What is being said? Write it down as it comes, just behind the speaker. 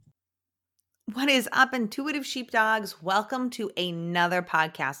What is up, Intuitive Sheepdogs? Welcome to another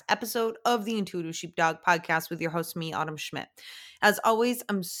podcast episode of the Intuitive Sheepdog Podcast with your host, me, Autumn Schmidt. As always,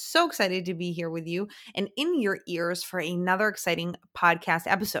 I'm so excited to be here with you and in your ears for another exciting podcast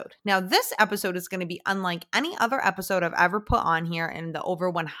episode. Now, this episode is going to be unlike any other episode I've ever put on here in the over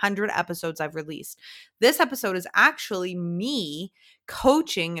 100 episodes I've released. This episode is actually me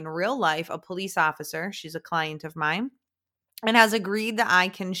coaching in real life a police officer. She's a client of mine, and has agreed that I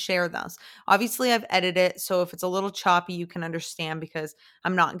can share this. Obviously, I've edited it, so if it's a little choppy, you can understand because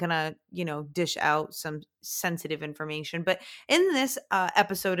I'm not going to, dish out some sensitive information. But in this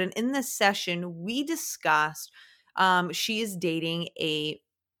episode and in this session, we discussed she is dating a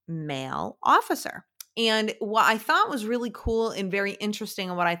male officer. And what I thought was really cool and very interesting,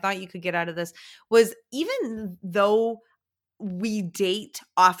 and what I thought you could get out of this was, even though we date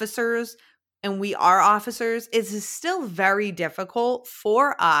officers and we are officers, it's still very difficult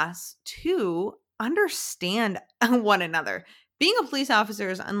for us to understand one another. Being a police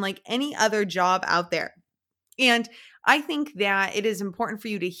officer is unlike any other job out there. And I think that it is important for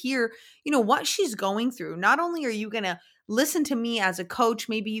you to hear, what she's going through. Not only are you going to listen to me as a coach,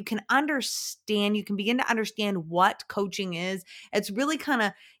 maybe you can begin to understand what coaching is. It's really kind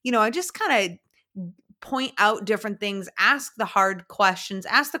of, I just kind of point out different things, ask the hard questions,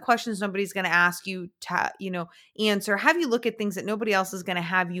 ask the questions nobody's going to ask you to, answer, have you look at things that nobody else is going to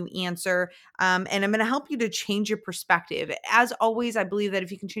have you answer. And I'm going to help you to change your perspective. As always, I believe that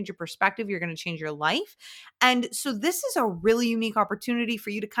if you can change your perspective, you're going to change your life. And so this is a really unique opportunity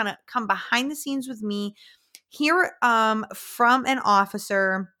for you to kind of come behind the scenes with me, hear from an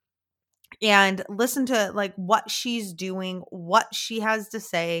officer, and listen to like what she's doing, what she has to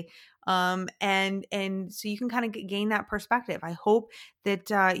say, and so you can kind of gain that perspective. I hope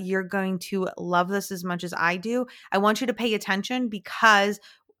that you're going to love this as much as I do. I want you to pay attention because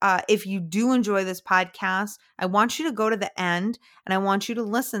if you do enjoy this podcast, I want you to go to the end and I want you to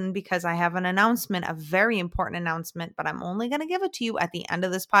listen, because I have an announcement, a very important announcement, but I'm only going to give it to you at the end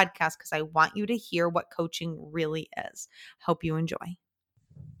of this podcast because I want you to hear what coaching really is. Hope you enjoy.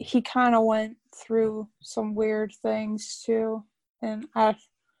 He kind of went through some weird things too, and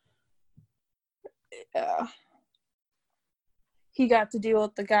he got to deal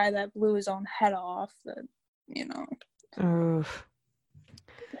with the guy that blew his own head off.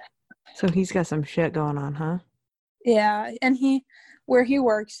 So he's got some shit going on, huh? Yeah, and where he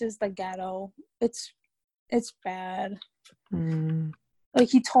works is the ghetto. It's bad. Like,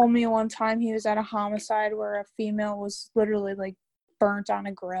 he told me one time he was at a homicide where a female was literally like burnt on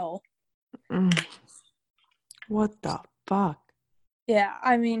a grill. What the fuck? Yeah,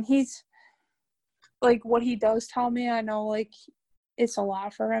 I mean, he's like, what he does tell me, I know, like, it's a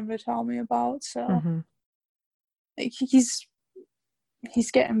lot for him to tell me about. So like, he's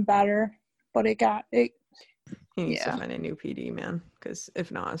getting better, but it. He needs to find a new PD, man, because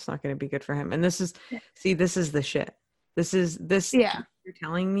if not, it's not going to be good for him. And this is the shit. This. Yeah. You're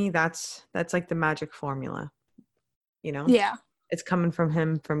telling me that's like the magic formula, Yeah. It's coming from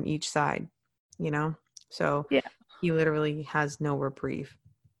him from each side, so he literally has no reprieve.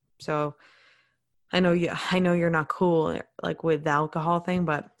 So I know you're not cool like with the alcohol thing,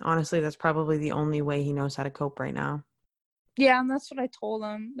 but honestly, that's probably the only way he knows how to cope right now. Yeah, and that's what I told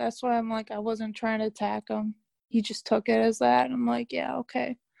him. That's why I'm like, I wasn't trying to attack him. He just took it as that. And I'm like, yeah,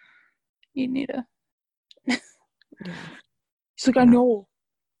 okay. You need to. He's like, I know.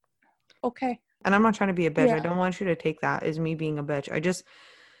 Okay. And I'm not trying to be a bitch. Yeah. I don't want you to take that as me being a bitch.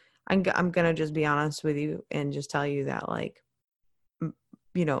 I'm going to just be honest with you and just tell you that, like,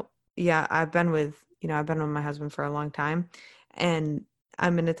 I've been with my husband for a long time, and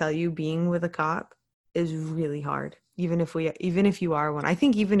I'm going to tell you, being with a cop is really hard. Even if you are one, I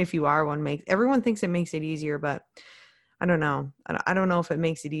think even if you are one, everyone thinks it makes it easier, but I don't know. I don't know if it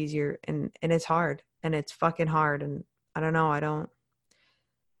makes it easier, and it's hard, and it's fucking hard. And I don't know.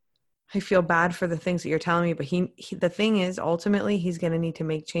 I feel bad for the things that you're telling me, but he the thing is, ultimately, he's going to need to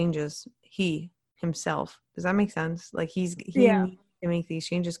make changes. He himself. Does that make sense? Like, he needs to make these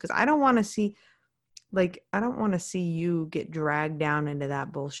changes, because I don't want to see you get dragged down into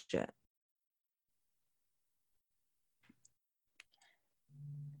that bullshit.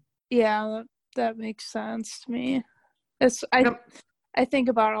 Yeah, that makes sense to me. I think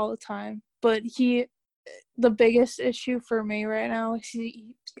about it all the time, but the biggest issue for me right now is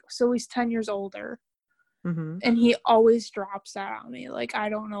he's 10 years older, and he always drops that on me. Like, I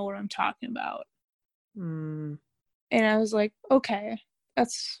don't know what I'm talking about. And I was like, okay,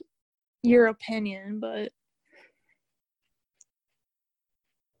 that's your opinion, but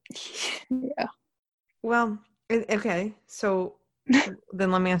yeah. Well, okay. So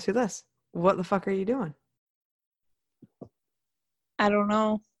then let me ask you this. what the fuck are you doing? I don't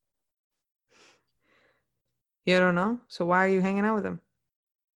know. You don't know? So why are you hanging out with him?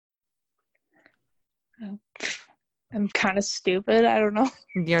 I'm kind of stupid. I don't know.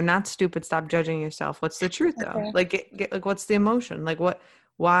 You're not stupid. Stop judging yourself. What's the truth though? Okay. Like, like, what's the emotion? Like,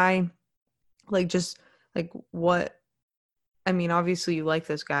 why? Like, just like what? I mean, obviously you like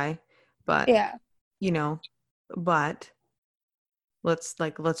this guy, but Yeah. you know, but let's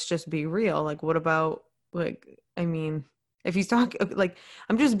just be real. Like, what about, like, I mean, if he's talking, like,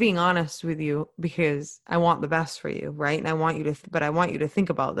 I'm just being honest with you because I want the best for you, right? And I want you to, but I want you to think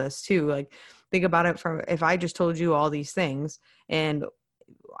about this too. Like, think about it from, if I just told you all these things and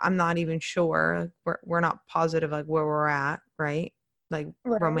I'm not even sure, we're not positive, like, where we're at, right? Like,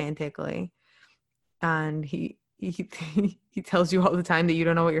 Right. romantically. And he he tells you all the time that you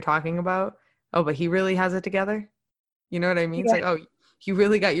don't know what you're talking about. Oh, but he really has it together. You know what I mean? Yeah. It's like, oh, you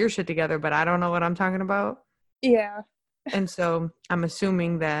really got your shit together, but I don't know what I'm talking about. Yeah. And so I'm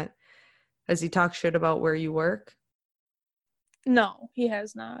assuming that, has he talked shit about where you work? No, he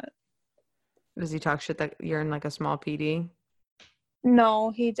has not. Does he talk shit that you're in like a small PD?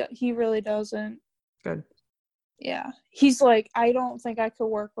 No, he really doesn't. Good. Yeah. He's like, I don't think I could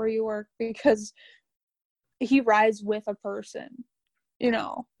work where you work because he rides with a person, you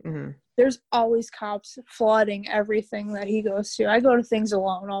know. Mm-hmm. There's always cops flooding everything that he goes to. I go to things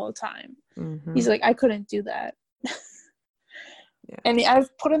alone all the time. Mm-hmm. He's like, I couldn't do that. Yeah. And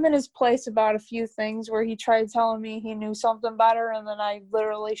I've put him in his place about a few things where he tried telling me he knew something better, and then I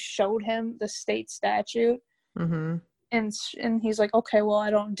literally showed him the state statute. Mm-hmm. And he's like, okay, well, I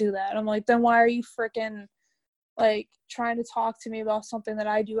don't do that. I'm like, then why are you freaking like trying to talk to me about something that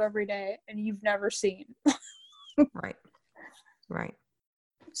I do every day and you've never seen? Right.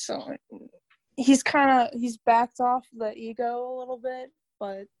 So he's backed off the ego a little bit,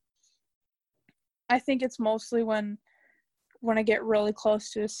 but I think it's mostly when I get really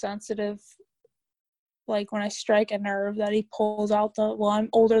close to a sensitive, like when I strike a nerve, that he pulls out I'm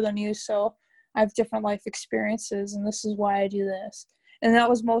older than you, so I have different life experiences, and this is why I do this. And that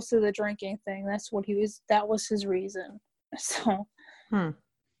was mostly the drinking thing. That was his reason. So.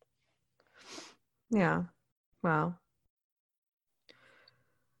 Yeah. Well,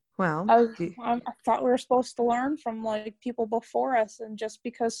 I thought we were supposed to learn from like people before us, and just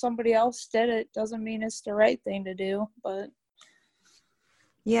because somebody else did it doesn't mean it's the right thing to do. But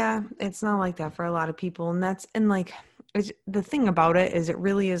yeah, it's not like that for a lot of people, and like, the thing about it is, it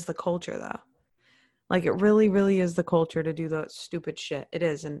really is the culture though. Like, it really, really is the culture to do the stupid shit. It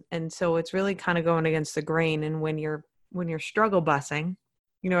is, and so it's really kind of going against the grain. And when you're struggle busing,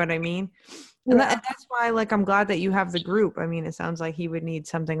 you know what I mean? And, yeah. and that's why, like, I'm glad that you have the group. I mean, it sounds like he would need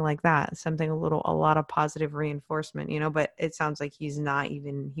something like that, something a lot of positive reinforcement, you know. But it sounds like he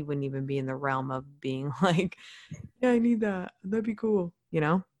wouldn't even be in the realm of being like, yeah, I need that. That'd be cool, you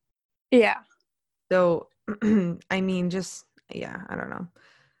know? Yeah. So, I mean, I don't know.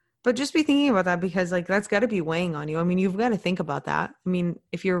 But just be thinking about that, because like, that's got to be weighing on you. I mean, you've got to think about that. I mean,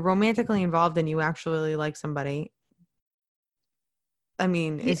 if you're romantically involved and you actually really like somebody, I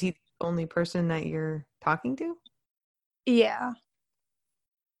mean, is he the only person that you're talking to? Yeah.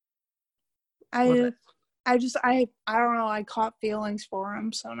 I don't know. I caught feelings for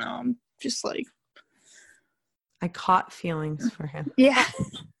him, so now I'm just like. I caught feelings for him. Yeah.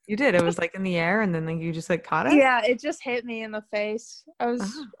 You did. It was like in the air, and then like you just like caught it. Yeah, it just hit me in the face. I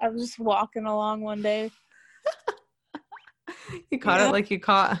was just walking along one day. You caught it like you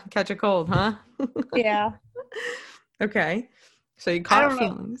catch a cold, huh? Yeah. Okay. So you caught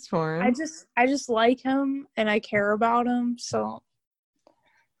feelings for him. I just like him and I care about him, so.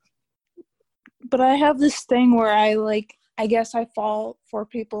 But I have this thing where I guess I fall for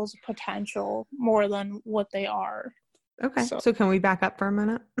people's potential more than what they are. Okay. So can we back up for a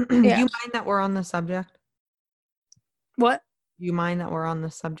minute? Yeah. Do you mind that we're on the subject? What? Do you mind that we're on the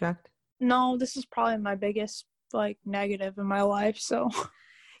subject? No, this is probably my biggest like negative in my life, so.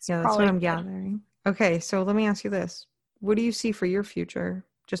 Yeah, that's what I'm gathering. Okay, so let me ask you this. What do you see for your future?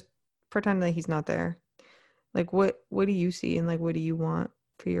 Just pretend that he's not there. Like, what do you see, and like, what do you want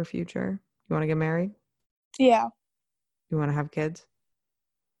for your future? You want to get married? Yeah. You want to have kids?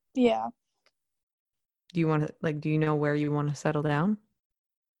 Yeah. Do you want to, like, do you know where you want to settle down?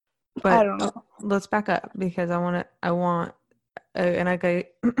 But I don't know. Let's back up, because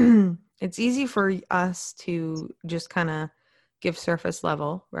it's easy for us to just kind of give surface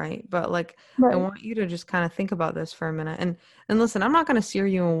level, right? But like, right. I want you to just kind of think about this for a minute. And listen, I'm not going to steer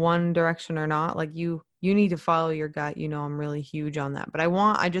you in one direction or not. Like, you need to follow your gut. You know, I'm really huge on that. But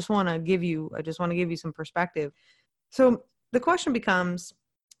I just want to give you some perspective. So the question becomes,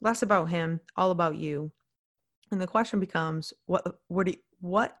 less about him, all about you. And the question becomes,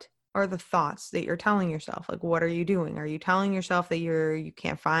 what are the thoughts that you're telling yourself? Like, what are you doing? Are you telling yourself that you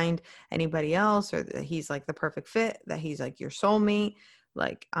can't find anybody else, or that he's like the perfect fit, that he's like your soulmate,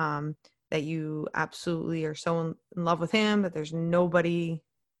 like, that you absolutely are so in love with him, that there's nobody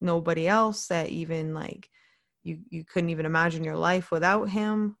else, that even like you couldn't even imagine your life without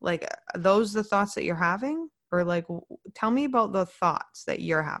him? Like, are those the thoughts that you're having? Or like, tell me about the thoughts that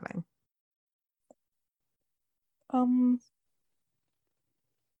you're having.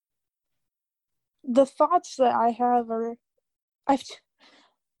 The thoughts that I have are,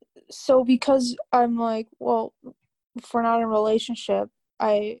 so because I'm like, well, if we're not in a relationship,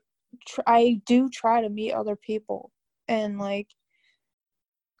 I do try to meet other people, and like,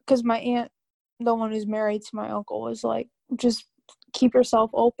 because my aunt, the one who's married to my uncle, was like, just keep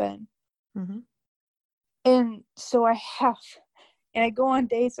yourself open. Mm-hmm. And so I go on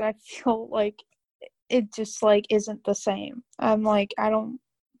dates and I feel like it just like isn't the same. I'm like, I don't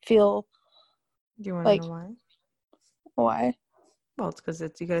feel. Do you want like, to know why? Why? Well, it's because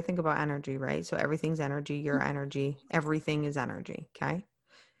you got to think about energy, right? So everything's energy. Your energy, everything is energy. Okay.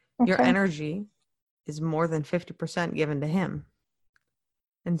 Your energy is more than 50% given to him.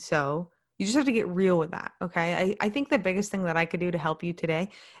 And so you just have to get real with that. Okay. I think the biggest thing that I could do to help you today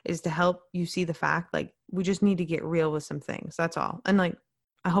is to help you see the fact, like, we just need to get real with some things. That's all. And like,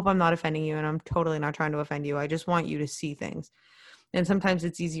 I hope I'm not offending you, and I'm totally not trying to offend you. I just want you to see things. And sometimes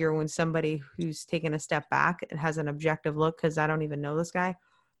it's easier when somebody who's taken a step back and has an objective look, because I don't even know this guy.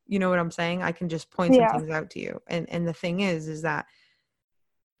 You know what I'm saying? I can just point some things out to you. And the thing is that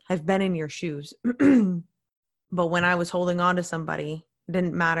I've been in your shoes. But when I was holding on to somebody, it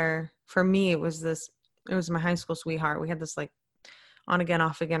didn't matter. For me, it was my high school sweetheart. We had this like on again,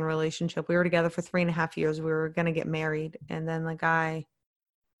 off again relationship. We were together for 3.5 years. We were going to get married. And then the guy,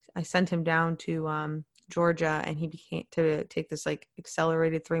 I sent him down to Georgia, and he became to take this like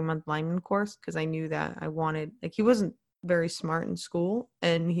accelerated 3-month lineman course, because I knew that I wanted, like, he wasn't very smart in school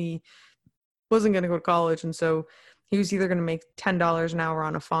and he wasn't going to go to college, and so he was either going to make $10 an hour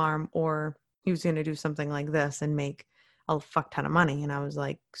on a farm, or he was going to do something like this and make a fuck ton of money. And I was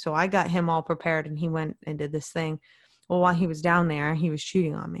like, so I got him all prepared, and he went and did this thing. Well, while he was down there, he was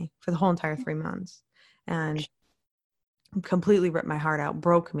cheating on me for the whole entire 3 months, and completely ripped my heart out,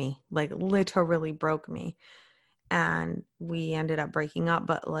 broke me, like literally broke me. And we ended up breaking up.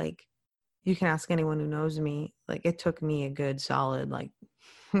 But like, you can ask anyone who knows me, like, it took me a good solid like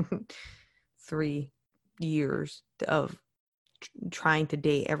 3 years of trying to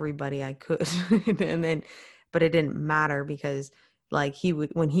date everybody I could. And then, but it didn't matter, because like,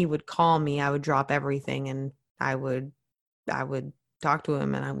 when he would call me, I would drop everything, and I would talk to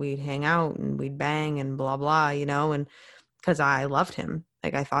him, and we'd hang out and we'd bang and blah, blah, and because I loved him.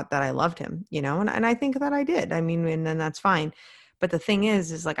 Like, I thought that I loved him, and I think that I did. I mean, and then that's fine. But the thing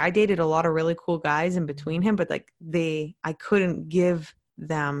is like, I dated a lot of really cool guys in between him, but like I couldn't give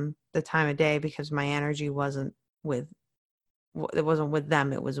them the time of day, because my energy it wasn't with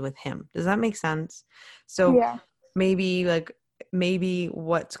them. It was with him. Does that make sense? So maybe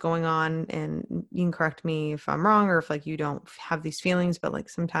what's going on, and you can correct me if I'm wrong, or if like you don't have these feelings, but like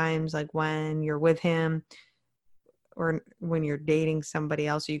sometimes like when you're with him, or when you're dating somebody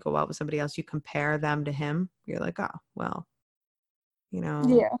else, or you go out with somebody else, you compare them to him. You're like, oh, well,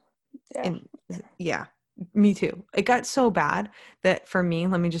 And yeah, me too. It got so bad that for me,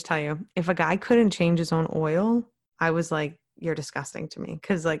 let me just tell you, if a guy couldn't change his own oil, I was like, you're disgusting to me.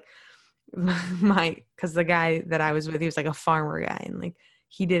 Cause like cause the guy that I was with, he was like a farmer guy, and like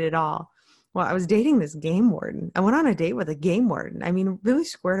he did it all. Well, I was dating this game warden. I went on a date with a game warden. I mean, really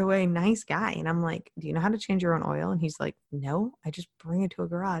squared away, nice guy. And I'm like, do you know how to change your own oil? And he's like, no, I just bring it to a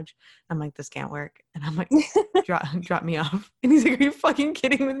garage. I'm like, this can't work. And I'm like, drop me off. And he's like, are you fucking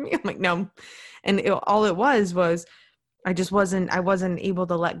kidding with me? I'm like, no. And all it was I wasn't able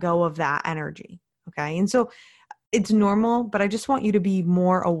to let go of that energy. Okay. And so it's normal, but I just want you to be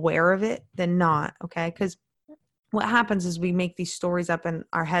more aware of it than not. Okay. Because what happens is we make these stories up in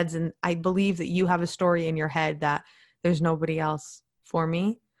our heads, and I believe that you have a story in your head that there's nobody else for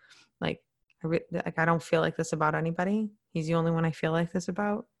me. Like, I don't feel like this about anybody. He's the only one I feel like this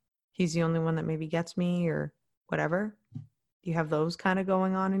about. He's the only one that maybe gets me, or whatever. You have those kind of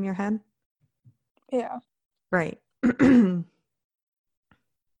going on in your head? Yeah. Right.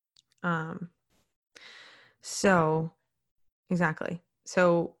 So exactly.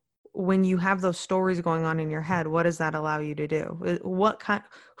 So when you have those stories going on in your head, what does that allow you to do?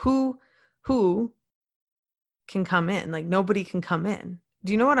 Who can come in? Like, nobody can come in.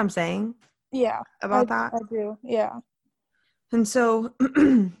 Do you know what I'm saying? Yeah. About that? I do. Yeah. And so,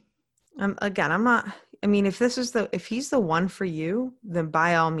 again, if he's the one for you, then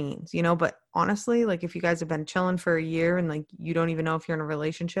by all means, but honestly, like if you guys have been chilling for a year and like, you don't even know if you're in a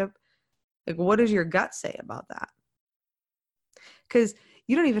relationship, like, what does your gut say about that? Because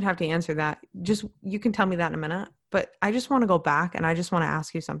you don't even have to answer that. Just, you can tell me that in a minute, but I just want to go back and I just want to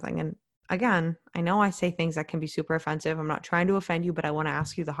ask you something. And again, I know I say things that can be super offensive. I'm not trying to offend you, but I want to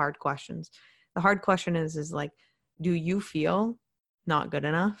ask you the hard questions. The hard question is like, do you feel not good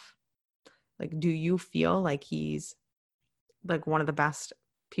enough? Like, do you feel like he's like one of the best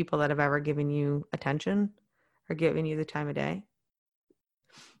people that have ever given you attention or given you the time of day?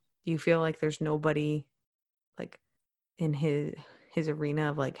 Do you feel like there's nobody like in his arena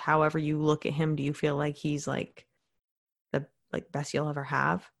of like, however you look at him, do you feel like he's like the like best you'll ever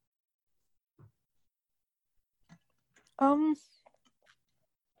have?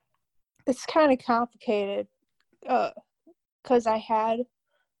 It's kind of complicated, because I had,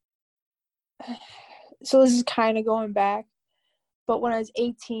 so this is kind of going back, but when I was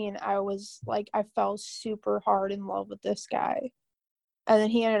 18, I was like, I fell super hard in love with this guy, and then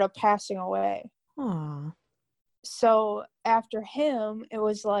he ended up passing away. Aww. So after him, it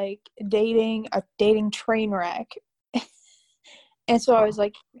was like a dating train wreck. And so I was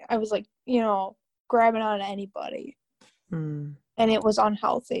like, grabbing on anybody. And it was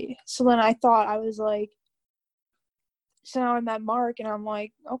unhealthy. So then I thought, I was like, so now I met Mark and I'm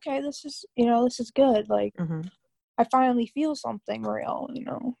like, okay, this is good. Like, I finally feel something real,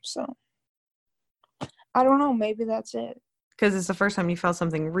 so I don't know, maybe that's it. Because it's the first time you felt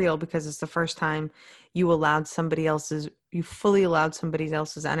something real, because it's the first time you fully allowed somebody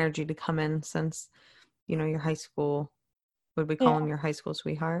else's energy to come in since, your high school, would we call him your high school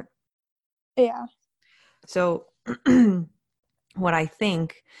sweetheart? Yeah. So what I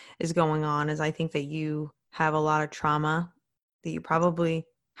think is going on is I think that you have a lot of trauma that you probably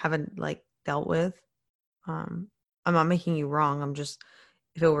haven't like dealt with. I'm not making you wrong. I'm just,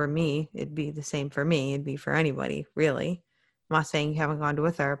 if it were me, it'd be the same for me. It'd be for anybody, really. I'm not saying you haven't gone to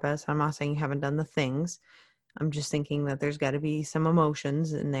a therapist. I'm not saying you haven't done the things. I'm just thinking that there's got to be some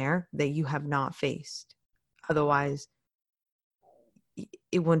emotions in there that you have not faced. Otherwise,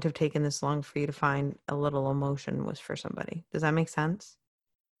 it wouldn't have taken this long for you to find a little emotion was for somebody. Does that make sense?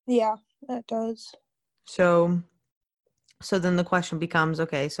 Yeah, that does. So then the question becomes,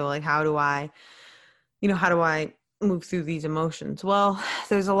 okay, so like, how do I move through these emotions? Well,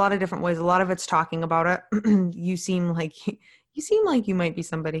 there's a lot of different ways. A lot of it's talking about it. You seem like you might be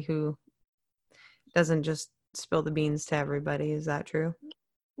somebody who doesn't just spill the beans to everybody. Is that true?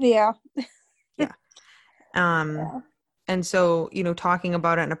 Yeah. Yeah. And so, talking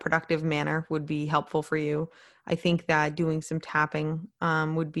about it in a productive manner would be helpful for you. I think that doing some tapping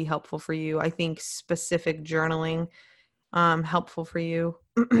would be helpful for you. I think specific journaling helpful for you.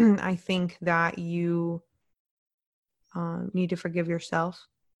 I think that you need to forgive yourself.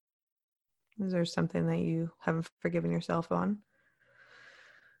 Is there something that you haven't forgiven yourself on?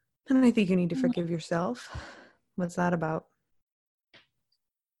 And I think you need to forgive yourself. What's that about?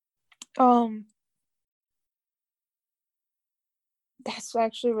 That's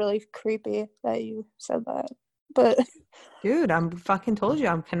actually really creepy that you said that. But dude, I'm fucking told you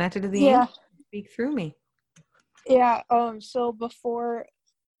I'm connected to the angels. Speak through me. Yeah, so before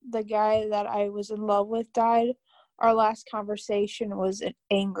the guy that I was in love with died, our last conversation was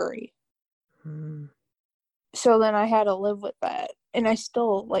angry. So then I had to live with that, and I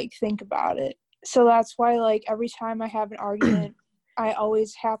still like think about it. So that's why like every time I have an argument, I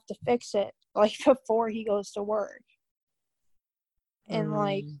always have to fix it like before he goes to work. And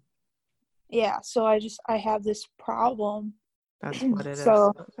like, yeah, so I have this problem. That's what it is.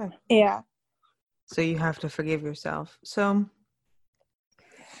 Okay. Yeah. So you have to forgive yourself. So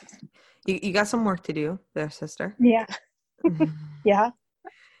you got some work to do there, sister. Yeah. Yeah.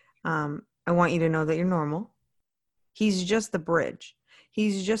 I want you to know that you're normal. He's just the bridge.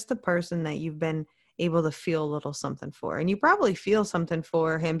 He's just the person that you've been able to feel a little something for. And you probably feel something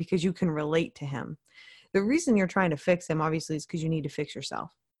for him because you can relate to him. The reason you're trying to fix him, obviously, is because you need to fix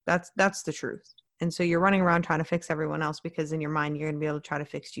yourself. That's the truth. And so you're running around trying to fix everyone else because in your mind, you're going to be able to try to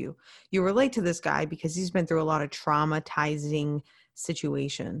fix you. You relate to this guy because he's been through a lot of traumatizing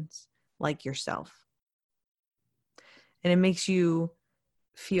situations like yourself. And it makes you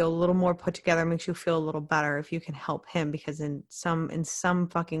feel a little more put together, makes you feel a little better if you can help him, because in some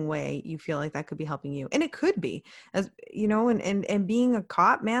fucking way you feel like that could be helping you. And it could be, as you know, and being a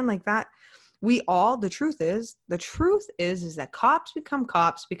cop, man, like that, the truth is that cops become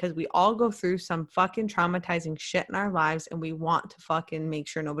cops because we all go through some fucking traumatizing shit in our lives, and we want to fucking make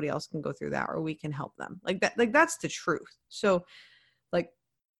sure nobody else can go through that, or we can help them. Like that, like that's the truth. So like,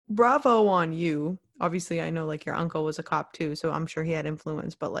 bravo on you. Obviously I know like your uncle was a cop too, so I'm sure he had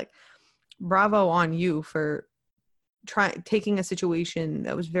influence, but like bravo on you for taking a situation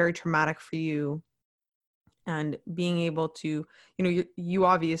that was very traumatic for you and being able to, you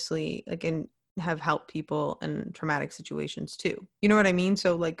obviously like have helped people in traumatic situations too. You know what I mean?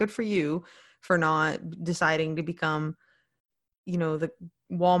 So like, good for you for not deciding to become, the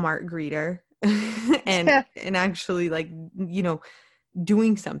Walmart greeter and actually like,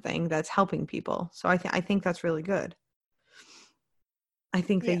 doing something that's helping people. So I think that's really good. I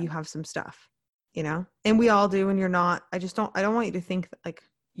think that you have some stuff, and we all do. And you're not, I don't want you to think that, like,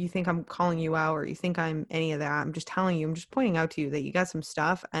 you think I'm calling you out or you think I'm any of that. I'm just telling you, I'm just pointing out to you that you got some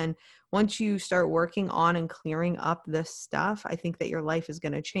stuff. And once you start working on and clearing up this stuff, I think that your life is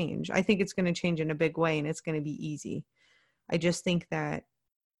going to change. I think it's going to change in a big way, and it's going to be easy. I just think that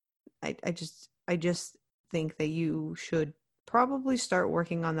I just think that you should probably start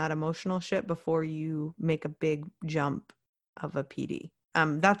working on that emotional shit before you make a big jump of a PD.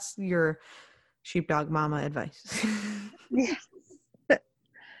 That's your sheepdog mama advice. Yeah.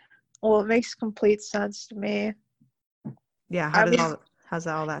 Well, it makes complete sense to me. Yeah, how's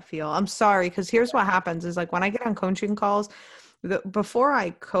all that feel? I'm sorry, because here's what happens is like when I get on coaching calls, before I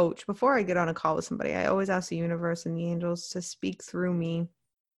get on a call with somebody, I always ask the universe and the angels to speak through me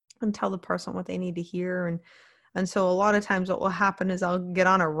and tell the person what they need to hear. And so a lot of times what will happen is I'll get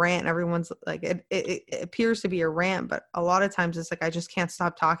on a rant and everyone's like, it appears to be a rant, but a lot of times it's like I just can't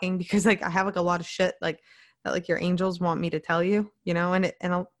stop talking because like I have like a lot of shit like that like your angels want me to tell you, and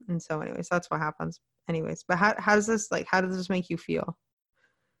so anyways, that's what happens. Anyways, but how does this make you feel?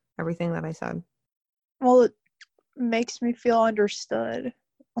 Everything that I said. Well, it makes me feel understood.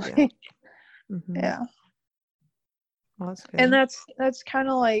 Yeah. Mm-hmm. Yeah. Well, that's good. And that's kind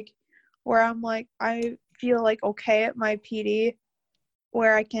of like where I'm like, I feel like okay at my PD,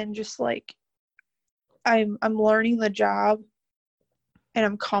 where I can just like, I'm learning the job and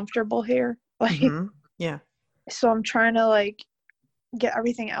I'm comfortable here. Like, mm-hmm. Yeah. So I'm trying to like get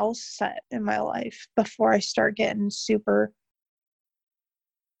everything else set in my life before I start getting super,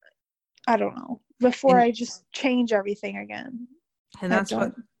 I don't know, before I just change everything again. And that's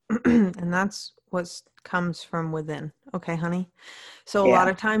what comes from within. Okay, honey. So a lot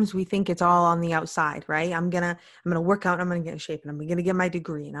of times we think it's all on the outside, right? I'm gonna work out and I'm gonna get in shape and I'm gonna get my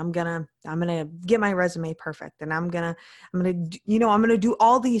degree and I'm gonna get my resume perfect and I'm gonna do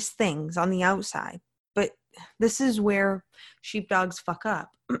all these things on the outside. But this is where sheepdogs fuck up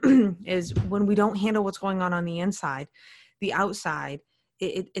is when we don't handle what's going on the inside. The outside,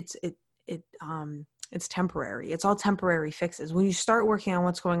 it's temporary. It's all temporary fixes. When you start working on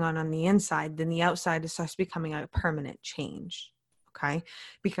what's going on the inside, then the outside starts becoming a permanent change. Okay?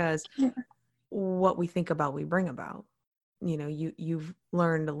 Because what we think about, we bring about. You've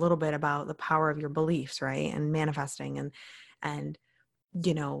learned a little bit about the power of your beliefs, right? And manifesting and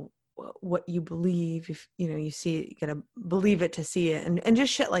what you believe. If you see it, you gotta believe it to see it, and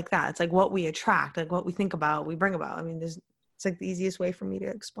just shit like that. It's like what we attract, like what we think about, we bring about. I mean, it's like the easiest way for me to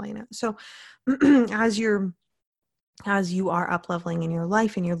explain it. So as you are up leveling in your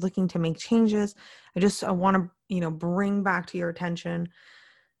life and you're looking to make changes, I want to, bring back to your attention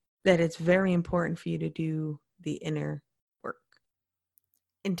that it's very important for you to do the inner work.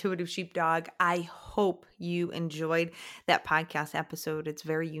 Intuitive Sheepdog, I hope you enjoyed that podcast episode. It's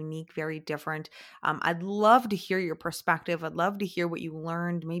very unique, very different. I'd love to hear your perspective. I'd love to hear what you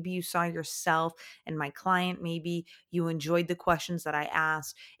learned. Maybe you saw yourself in my client. Maybe you enjoyed the questions that I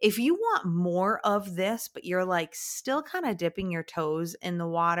asked. If you want more of this, but you're like still kind of dipping your toes in the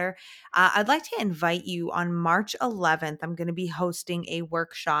water, I'd like to invite you on March 11th. I'm going to be hosting a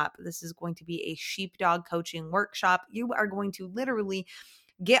workshop. This is going to be a sheepdog coaching workshop. You are going to literally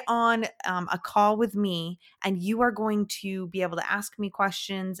get on a call with me and you are going to be able to ask me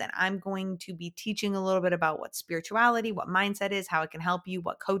questions, and I'm going to be teaching a little bit about what spirituality, what mindset is, how it can help you,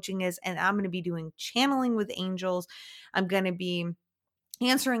 what coaching is, and I'm going to be doing channeling with angels. I'm going to be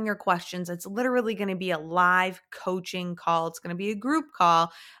answering your questions. It's literally going to be a live coaching call. It's going to be a group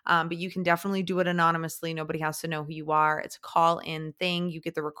call, but you can definitely do it anonymously. Nobody has to know who you are. It's a call-in thing. You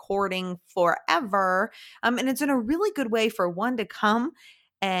get the recording forever, and it's in a really good way for one to come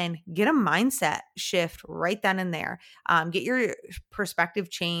and get a mindset shift right then and there. Get your perspective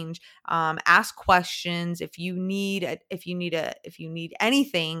change. Ask questions if you need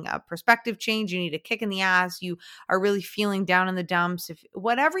anything, a perspective change. You need a kick in the ass. You are really feeling down in the dumps. If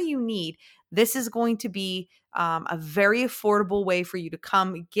whatever you need, this is going to be a very affordable way for you to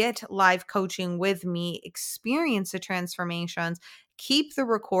come get live coaching with me, experience the transformations, keep the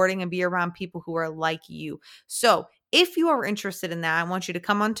recording, and be around people who are like you. So if you are interested in that, I want you to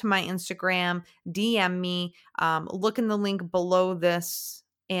come onto my Instagram, DM me, look in the link below this,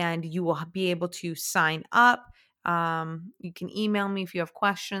 and you will be able to sign up. You can email me if you have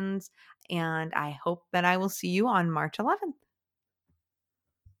questions, and I hope that I will see you on March 11th.